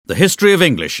The History of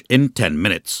English in 10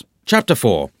 minutes. Chapter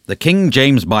 4. The King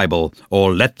James Bible,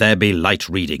 or Let There Be Light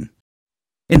Reading.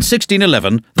 In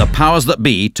 1611, the powers that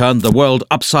be turned the world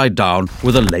upside down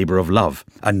with a labour of love,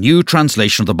 a new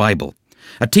translation of the Bible.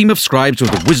 A team of scribes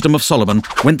with the wisdom of Solomon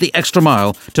went the extra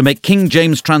mile to make King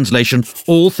James' translation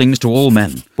all things to all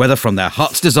men, whether from their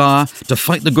heart's desire to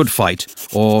fight the good fight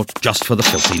or just for the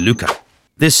filthy lucre.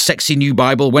 This sexy new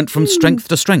Bible went from strength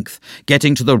to strength,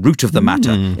 getting to the root of the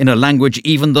matter in a language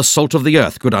even the salt of the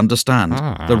earth could understand.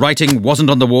 The writing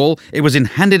wasn't on the wall, it was in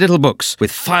handy little books,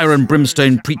 with fire and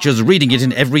brimstone preachers reading it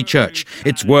in every church.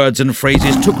 Its words and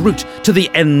phrases took root to the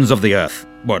ends of the earth,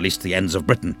 or at least the ends of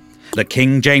Britain. The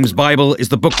King James Bible is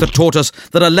the book that taught us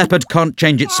that a leopard can't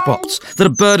change its spots, that a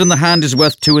bird in the hand is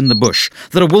worth two in the bush,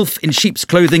 that a wolf in sheep's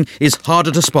clothing is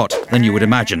harder to spot than you would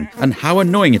imagine, and how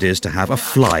annoying it is to have a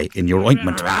fly in your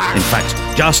ointment. In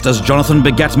fact, just as Jonathan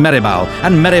begat Meribal,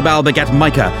 and Meribal begat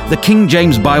Micah, the King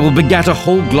James Bible begat a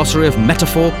whole glossary of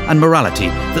metaphor and morality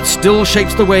that still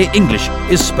shapes the way English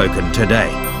is spoken today.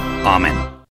 Amen.